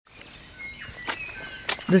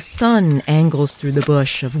The sun angles through the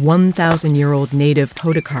bush of 1,000-year-old native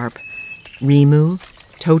podocarp, rimu,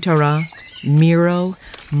 totara, miro,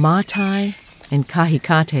 matai, and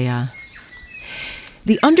kahikatea.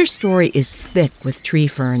 The understory is thick with tree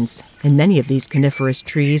ferns, and many of these coniferous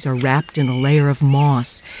trees are wrapped in a layer of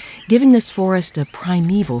moss, giving this forest a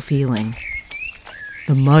primeval feeling.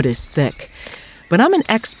 The mud is thick, but I'm an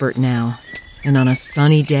expert now, and on a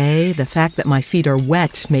sunny day, the fact that my feet are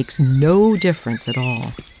wet makes no difference at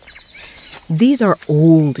all. These are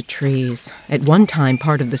old trees, at one time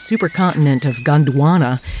part of the supercontinent of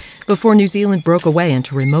Gondwana, before New Zealand broke away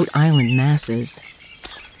into remote island masses.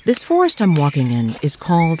 This forest I'm walking in is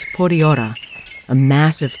called Poriora, a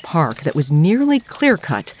massive park that was nearly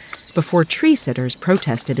clear-cut before tree sitters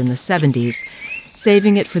protested in the 70s,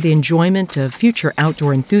 saving it for the enjoyment of future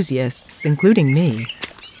outdoor enthusiasts, including me.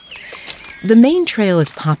 The main trail is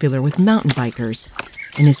popular with mountain bikers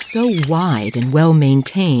and is so wide and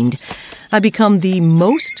well-maintained, I become the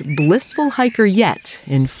most blissful hiker yet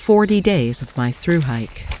in 40 days of my through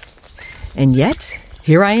hike. And yet,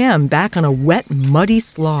 here I am back on a wet, muddy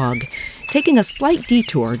slog, taking a slight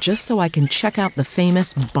detour just so I can check out the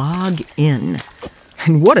famous Bog Inn.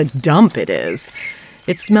 And what a dump it is!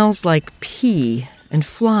 It smells like pee, and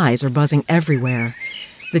flies are buzzing everywhere.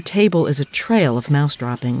 The table is a trail of mouse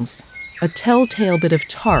droppings. A telltale bit of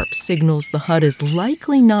tarp signals the hut is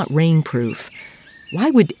likely not rainproof.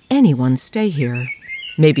 Why would anyone stay here?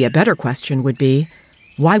 Maybe a better question would be,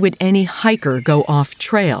 why would any hiker go off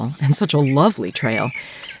trail, and such a lovely trail,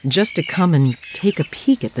 just to come and take a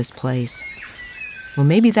peek at this place? Well,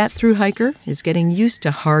 maybe that through hiker is getting used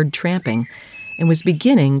to hard tramping and was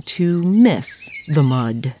beginning to miss the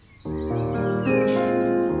mud.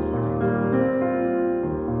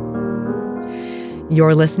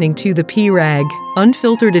 You're listening to The P-Rag,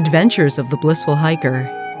 Unfiltered Adventures of the Blissful Hiker.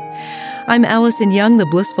 I'm Allison Young, the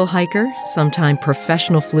Blissful Hiker, sometime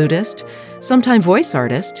professional flutist, sometime voice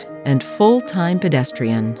artist, and full-time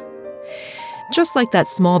pedestrian. Just like that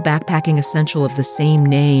small backpacking essential of the same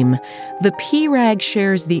name, the P-Rag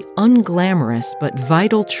shares the unglamorous but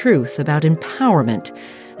vital truth about empowerment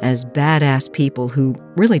as badass people who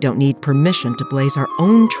really don't need permission to blaze our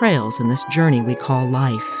own trails in this journey we call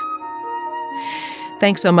life.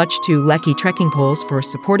 Thanks so much to Lecky Trekking Poles for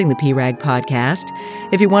supporting the P-Rag podcast.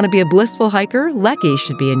 If you want to be a blissful hiker, Lecky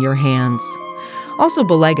should be in your hands. Also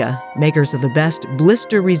Belega, makers of the best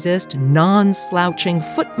blister-resist, non-slouching,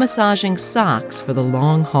 foot-massaging socks for the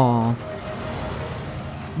long haul.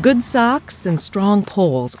 Good socks and strong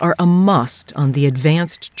poles are a must on the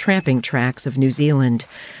advanced tramping tracks of New Zealand.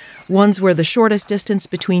 Ones where the shortest distance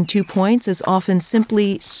between 2 points is often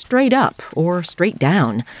simply straight up or straight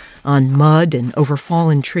down, on mud and over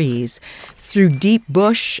fallen trees, through deep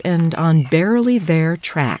bush and on barely there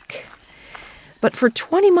track. But for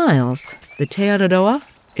 20 miles, the Te Araroa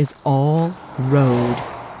is all road.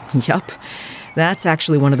 Yup, that's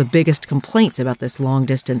actually one of the biggest complaints about this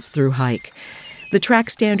long-distance through hike. The track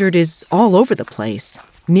standard is all over the place,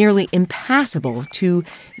 nearly impassable to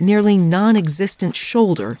nearly non-existent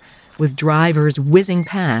shoulder, with drivers whizzing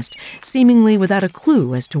past, seemingly without a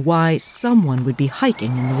clue as to why someone would be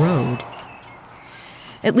hiking in the road.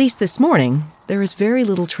 At least this morning, there is very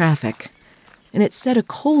little traffic, and it's said a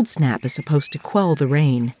cold snap is supposed to quell the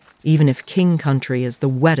rain, even if King Country is the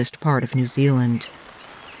wettest part of New Zealand.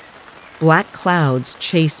 Black clouds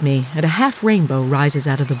chase me, and a half rainbow rises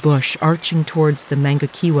out of the bush, arching towards the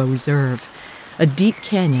Mangakiwa Reserve, a deep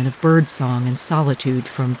canyon of birdsong and solitude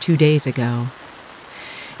from 2 days ago.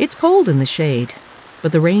 It's cold in the shade,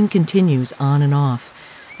 but the rain continues on and off,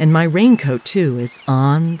 and my raincoat, too, is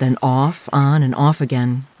on, then off, on and off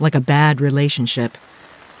again, like a bad relationship.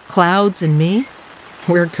 Clouds and me,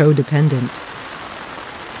 we're codependent.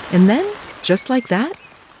 And then, just like that,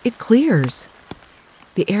 it clears.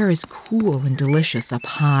 The air is cool and delicious up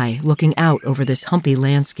high, looking out over this humpy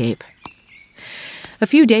landscape. A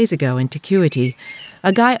few days ago in Takuiti,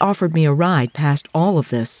 a guy offered me a ride past all of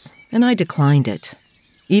this, and I declined it.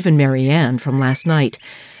 Even Marianne from last night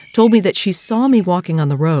told me that she saw me walking on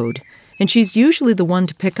the road, and she's usually the one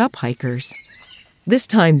to pick up hikers. This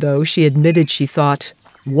time, though, she admitted she thought,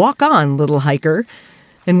 "Walk on, little hiker,"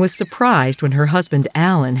 and was surprised when her husband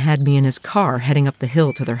Alan had me in his car heading up the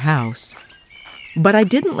hill to their house. But I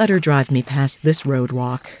didn't let her drive me past this road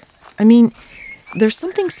walk. I mean, there's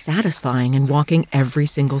something satisfying in walking every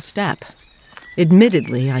single step.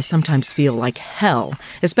 Admittedly, I sometimes feel like hell,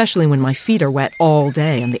 especially when my feet are wet all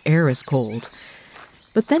day and the air is cold.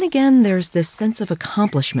 But then again, there's this sense of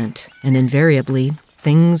accomplishment, and invariably,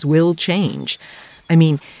 things will change. I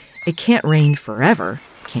mean, it can't rain forever,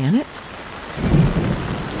 can it?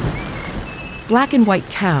 Black and white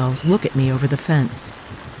cows look at me over the fence.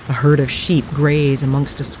 A herd of sheep graze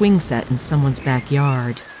amongst a swing set in someone's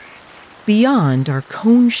backyard. Beyond are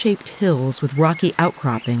cone-shaped hills with rocky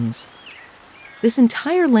outcroppings. This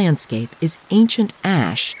entire landscape is ancient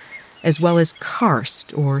ash, as well as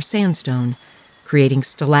karst or sandstone, creating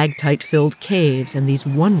stalactite-filled caves and these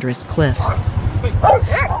wondrous cliffs.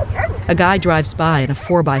 A guy drives by in a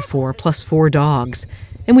 4x4 plus 4 dogs,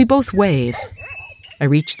 and we both wave. I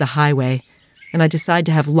reach the highway, and I decide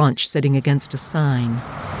to have lunch sitting against a sign.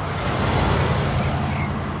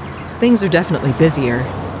 Things are definitely busier,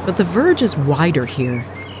 but the verge is wider here,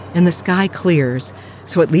 and the sky clears,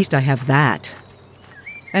 so at least I have that.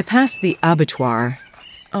 I pass the abattoir.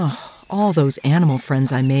 Oh, all those animal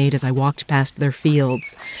friends I made as I walked past their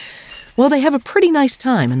fields. Well, they have a pretty nice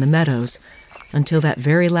time in the meadows, until that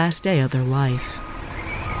very last day of their life.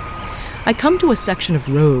 I come to a section of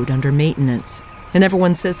road under maintenance, and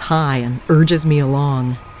everyone says hi and urges me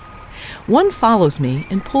along. One follows me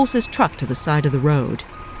and pulls his truck to the side of the road.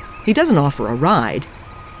 He doesn't offer a ride,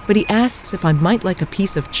 but he asks if I might like a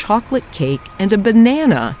piece of chocolate cake and a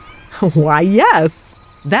banana. Why, yes!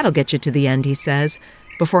 That'll get you to the end, he says,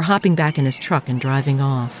 before hopping back in his truck and driving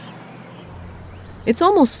off. It's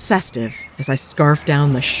almost festive as I scarf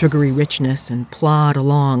down the sugary richness and plod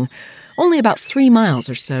along, only about 3 miles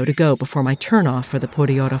or so to go before my turnoff for the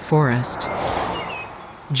Poriota forest.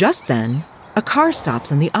 Just then, a car stops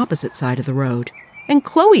on the opposite side of the road, and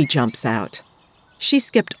Chloe jumps out. She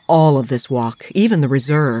skipped all of this walk, even the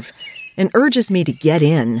reserve, and urges me to get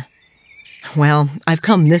in. Well, I've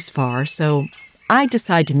come this far, so I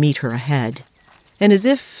decide to meet her ahead. And as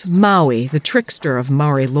if Maui, the trickster of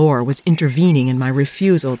Maori lore, was intervening in my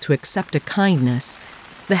refusal to accept a kindness,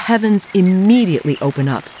 the heavens immediately open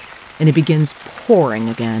up, and it begins pouring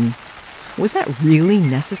again. Was that really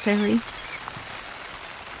necessary?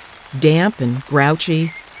 Damp and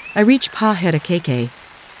grouchy, I reach Paherakeke,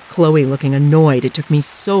 Chloe looking annoyed it took me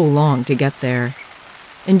so long to get there.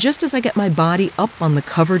 And just as I get my body up on the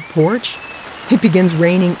covered porch, it begins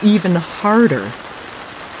raining even harder.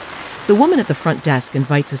 The woman at the front desk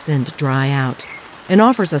invites us in to dry out and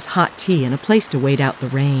offers us hot tea and a place to wait out the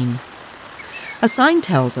rain. A sign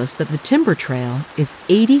tells us that the timber trail is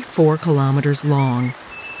 84 kilometers long,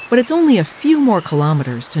 but it's only a few more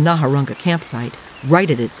kilometers to Naharunga campsite,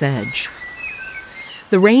 right at its edge.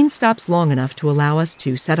 The rain stops long enough to allow us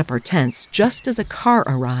to set up our tents just as a car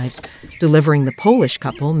arrives, delivering the Polish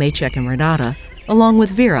couple, Maciek and Renata, along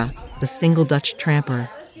with Vera, the single Dutch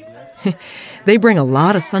tramper. They bring a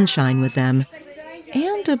lot of sunshine with them,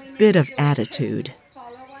 and a bit of attitude.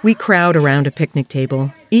 We crowd around a picnic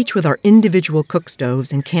table, each with our individual cook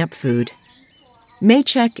stoves and camp food.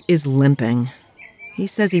 Maciek is limping. He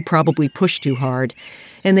says he probably pushed too hard,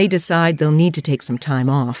 and they decide they'll need to take some time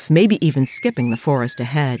off, maybe even skipping the forest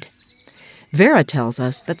ahead. Vera tells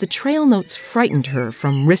us that the trail notes frightened her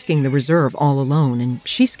from risking the reserve all alone, and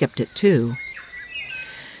she skipped it too.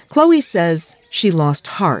 Chloe says she lost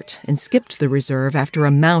heart and skipped the reserve after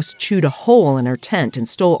a mouse chewed a hole in her tent and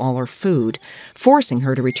stole all her food, forcing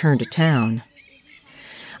her to return to town.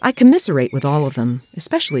 I commiserate with all of them,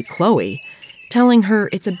 especially Chloe, telling her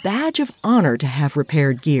it's a badge of honor to have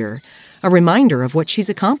repaired gear, a reminder of what she's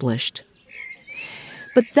accomplished.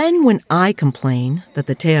 But then when I complain that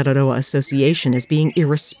the Te Araroa Association is being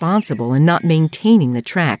irresponsible and not maintaining the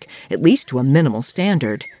track, at least to a minimal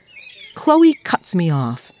standard, Chloe cuts me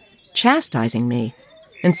off, chastising me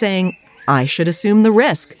and saying I should assume the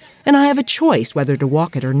risk and I have a choice whether to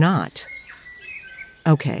walk it or not.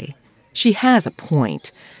 Okay, she has a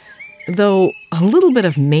point, though a little bit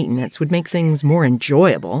of maintenance would make things more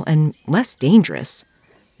enjoyable and less dangerous,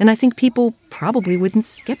 and I think people probably wouldn't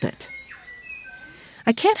skip it.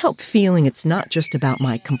 I can't help feeling it's not just about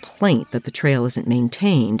my complaint that the trail isn't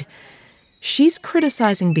maintained. She's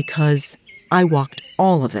criticizing because I walked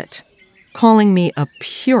all of it, calling me a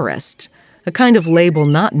purist, a kind of label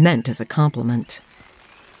not meant as a compliment.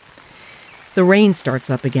 The rain starts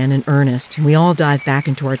up again in earnest, and we all dive back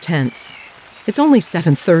into our tents. It's only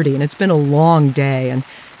 7:30, and it's been a long day, and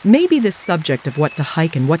maybe this subject of what to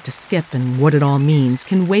hike and what to skip and what it all means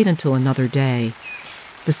can wait until another day.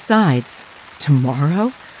 Besides,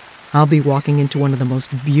 tomorrow, I'll be walking into one of the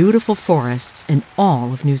most beautiful forests in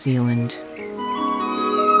all of New Zealand.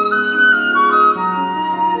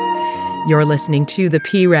 You're listening to The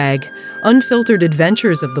P-Rag, Unfiltered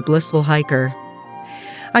Adventures of the Blissful Hiker.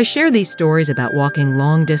 I share these stories about walking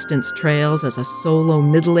long-distance trails as a solo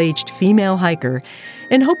middle-aged female hiker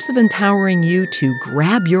in hopes of empowering you to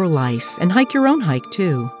grab your life and hike your own hike,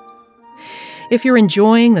 too. If you're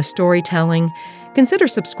enjoying the storytelling, Consider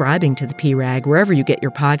subscribing to the P-Rag wherever you get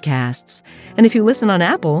your podcasts. And if you listen on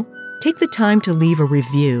Apple, take the time to leave a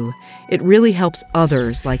review. It really helps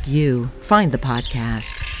others like you find the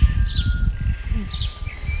podcast.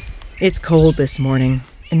 It's cold this morning,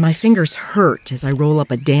 and my fingers hurt as I roll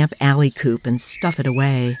up a damp alley coop and stuff it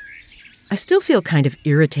away. I still feel kind of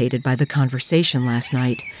irritated by the conversation last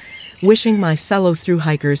night, wishing my fellow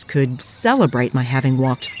thru-hikers could celebrate my having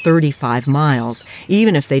walked 35 miles,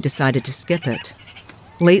 even if they decided to skip it.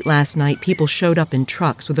 Late last night, people showed up in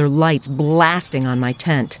trucks with their lights blasting on my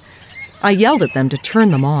tent. I yelled at them to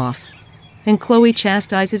turn them off, and Chloe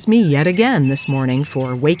chastises me yet again this morning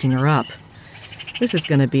for waking her up. This is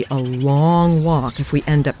going to be a long walk if we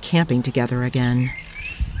end up camping together again.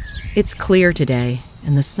 It's clear today,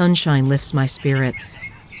 and the sunshine lifts my spirits.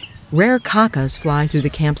 Rare kakas fly through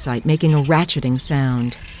the campsite, making a ratcheting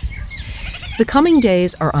sound. The coming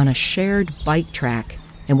days are on a shared bike track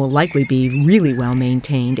and will likely be really well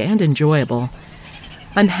maintained and enjoyable.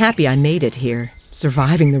 I'm happy I made it here,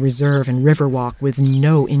 surviving the reserve and river walk with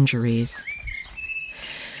no injuries.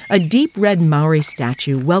 A deep red Maori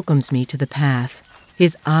statue welcomes me to the path,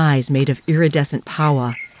 his eyes made of iridescent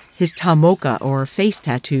paua, his tamoka or face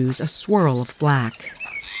tattoos a swirl of black.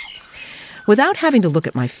 Without having to look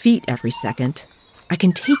at my feet every second, I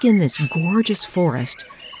can take in this gorgeous forest,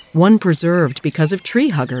 one preserved because of tree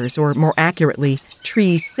huggers, or more accurately,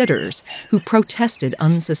 tree sitters, who protested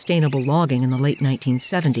unsustainable logging in the late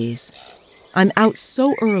 1970s. I'm out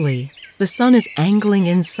so early, the sun is angling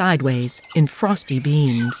in sideways in frosty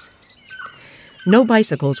beams. No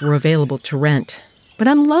bicycles were available to rent, but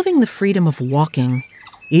I'm loving the freedom of walking,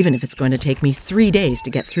 even if it's going to take me 3 days to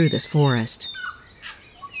get through this forest.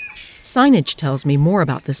 Signage tells me more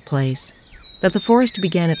about this place, that the forest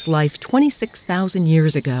began its life 26,000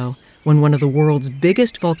 years ago when one of the world's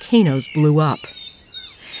biggest volcanoes blew up.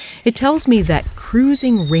 It tells me that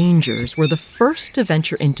cruising rangers were the first to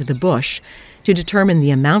venture into the bush to determine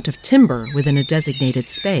the amount of timber within a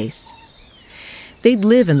designated space. They'd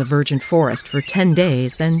live in the virgin forest for 10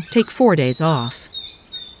 days, then take 4 days off.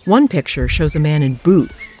 One picture shows a man in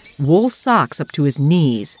boots, wool socks up to his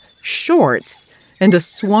knees, shorts, and a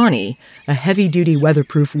swanee, a heavy-duty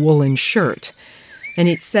weatherproof woolen shirt. And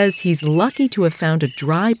it says he's lucky to have found a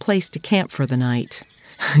dry place to camp for the night.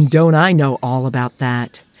 Don't I know all about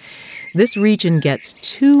that? This region gets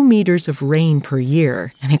 2 meters of rain per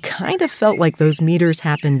year, and it kind of felt like those meters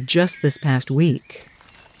happened just this past week.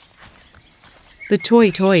 The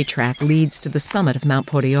Toi Toi track leads to the summit of Mount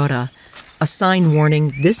Poreora, a sign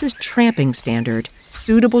warning this is tramping standard,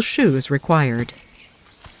 suitable shoes required.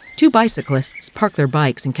 2 bicyclists park their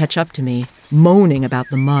bikes and catch up to me, moaning about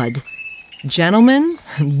the mud. Gentlemen,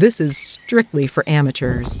 this is strictly for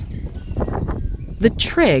amateurs. The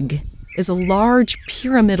Trig is a large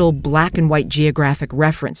pyramidal black and white geographic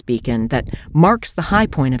reference beacon that marks the high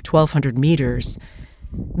point of 1,200 meters.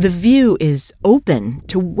 The view is open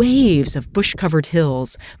to waves of bush-covered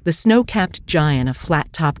hills, the snow-capped giant of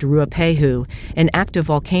flat-topped Ruapehu, an active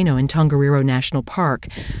volcano in Tongariro National Park,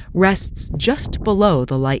 rests just below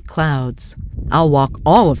the light clouds. I'll walk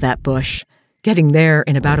all of that bush, getting there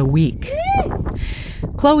in about a week.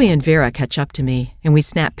 Chloe and Vera catch up to me, and we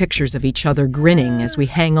snap pictures of each other grinning as we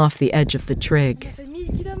hang off the edge of the Trig.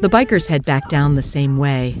 The bikers head back down the same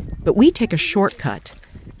way, but we take a shortcut.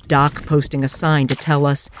 Doc posting a sign to tell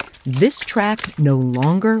us, this track no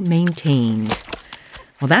longer maintained.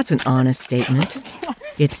 Well, that's an honest statement.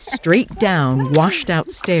 It's straight down,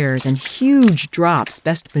 washed-out stairs and huge drops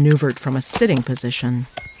best maneuvered from a sitting position.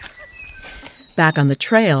 Back on the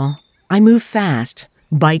trail, I move fast,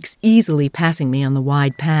 bikes easily passing me on the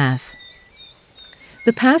wide path.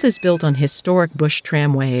 The path is built on historic bush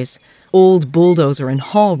tramways, old bulldozer and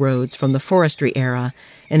haul roads from the forestry era,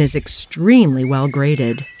 and is extremely well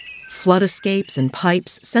graded. Flood escapes and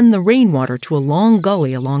pipes send the rainwater to a long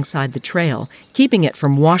gully alongside the trail, keeping it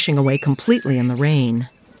from washing away completely in the rain.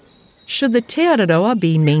 Should the Te Araroa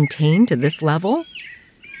be maintained to this level?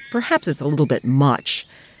 Perhaps it's a little bit much,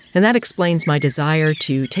 and that explains my desire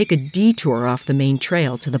to take a detour off the main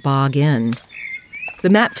trail to the Bog Inn. The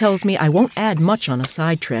map tells me I won't add much on a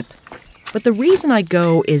side trip, but the reason I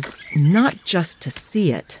go is not just to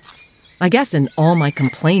see it. I guess in all my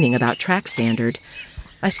complaining about track standard,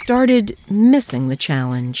 I started missing the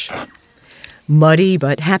challenge. Muddy,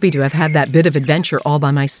 but happy to have had that bit of adventure all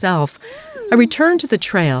by myself, I returned to the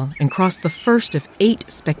trail and crossed the first of 8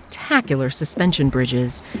 spectacular suspension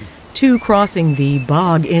bridges, 2 crossing the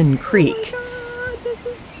Bog Inn Creek. Oh my God, this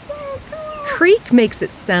is so cool. Creek makes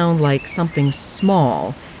it sound like something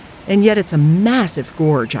small, And yet it's a massive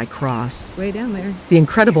gorge I cross. Way down there. The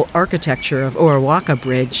incredible architecture of Araroa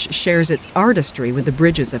Bridge shares its artistry with the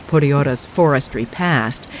bridges of Puriota's forestry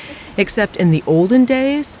past, except in the olden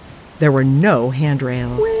days, there were no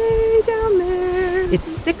handrails. Way down there. It's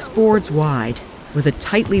 6 boards wide, with a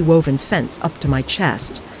tightly woven fence up to my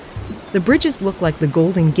chest. The bridges look like the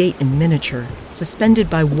Golden Gate in miniature, suspended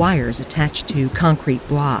by wires attached to concrete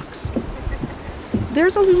blocks.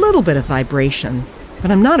 There's a little bit of vibration,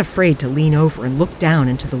 but I'm not afraid to lean over and look down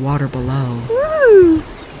into the water below. Woo!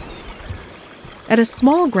 At a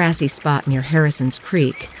small grassy spot near Harrison's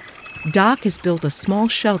Creek, Doc has built a small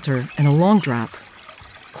shelter and a long drop.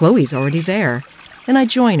 Chloe's already there, and I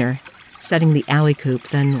join her, setting the alley coop,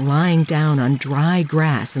 then lying down on dry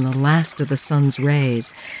grass in the last of the sun's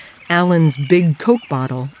rays. Alan's big Coke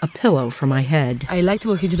bottle, a pillow for my head. I liked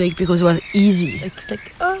working today because it was easy. It's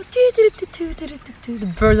like, oh,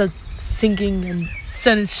 the birds are singing and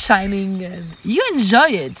sun is shining and you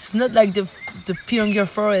enjoy it. It's not like the Piranga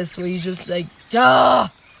forest where you just like, ah!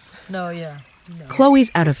 No. Chloe's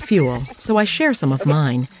out of fuel, so I share some of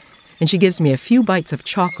mine, and she gives me a few bites of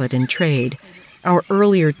chocolate in trade, our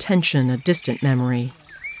earlier tension a distant memory.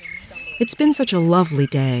 It's been such a lovely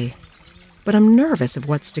day, but I'm nervous of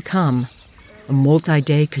what's to come. A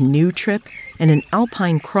multi-day canoe trip and an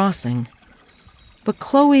alpine crossing. But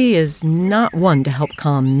Chloe is not one to help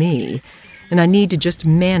calm me, and I need to just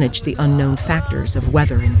manage the unknown factors of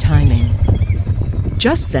weather and timing.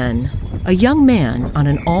 Just then, a young man on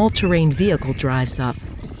an all-terrain vehicle drives up.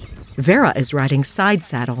 Vera is riding side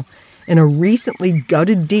saddle, and a recently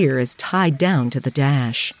gutted deer is tied down to the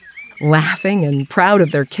dash. Laughing and proud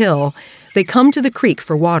of their kill, they come to the creek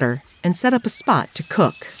for water and set up a spot to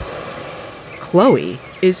cook. Chloe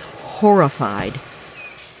is horrified.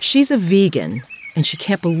 She's a vegan, and she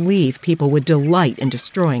can't believe people would delight in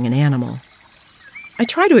destroying an animal. I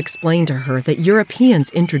try to explain to her that Europeans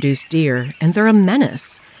introduced deer, and they're a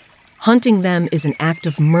menace. Hunting them is an act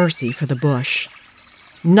of mercy for the bush.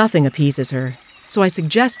 Nothing appeases her, so I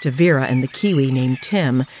suggest to Vera and the Kiwi named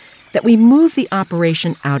Tim that we move the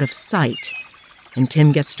operation out of sight, and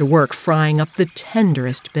Tim gets to work frying up the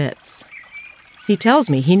tenderest bits. He tells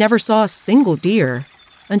me he never saw a single deer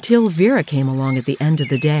until Vera came along at the end of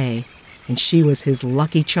the day, and she was his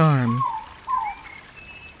lucky charm.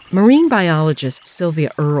 Marine biologist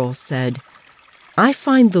Sylvia Earle said, "I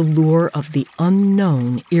find the lure of the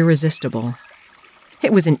unknown irresistible."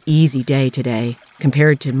 It was an easy day today,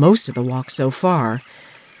 compared to most of the walk so far.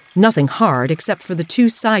 Nothing hard except for the 2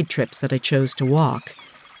 side trips that I chose to walk.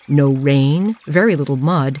 No rain, very little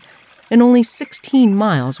mud, and only 16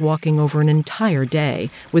 miles walking over an entire day,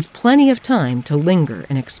 with plenty of time to linger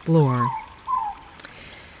and explore.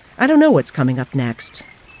 I don't know what's coming up next,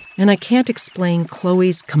 and I can't explain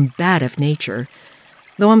Chloe's combative nature,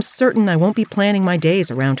 though I'm certain I won't be planning my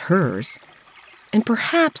days around hers. And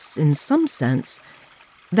perhaps, in some sense,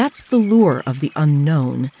 that's the lure of the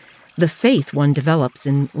unknown, the faith one develops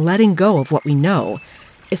in letting go of what we know,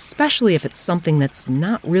 especially if it's something that's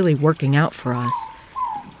not really working out for us,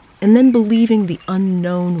 and then believing the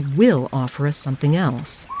unknown will offer us something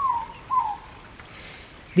else.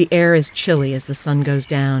 The air is chilly as the sun goes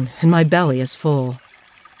down, and my belly is full.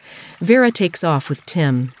 Vera takes off with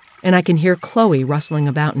Tim, and I can hear Chloe rustling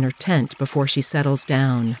about in her tent before she settles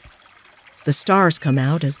down. The stars come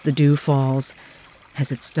out as the dew falls, as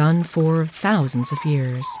it's done for thousands of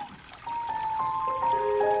years.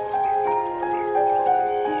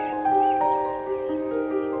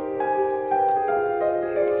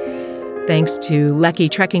 Thanks to Lecky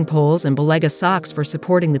Trekking Poles and Belega Socks for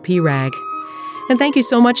supporting the P-Rag. And thank you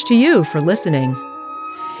so much to you for listening.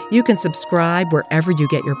 You can subscribe wherever you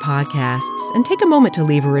get your podcasts and take a moment to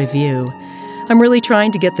leave a review. I'm really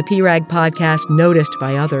trying to get the P-Rag podcast noticed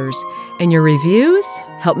by others, and your reviews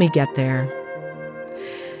help me get there.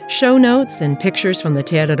 Show notes and pictures from the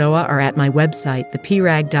Te Araroa are at my website,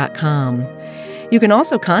 thepirag.com. You can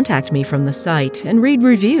also contact me from the site and read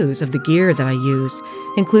reviews of the gear that I use,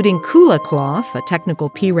 including Kula Cloth, a technical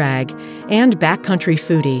P-Rag, and Backcountry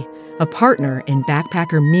Foodie, a partner in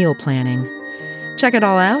backpacker meal planning. Check it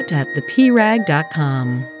all out at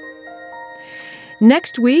thepirag.com.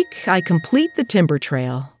 Next week, I complete the timber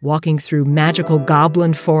trail, walking through magical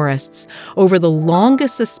goblin forests, over the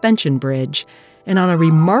longest suspension bridge, and on a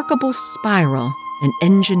remarkable spiral, an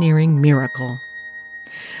engineering miracle.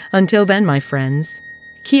 Until then, my friends,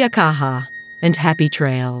 kia kaha and happy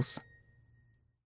trails.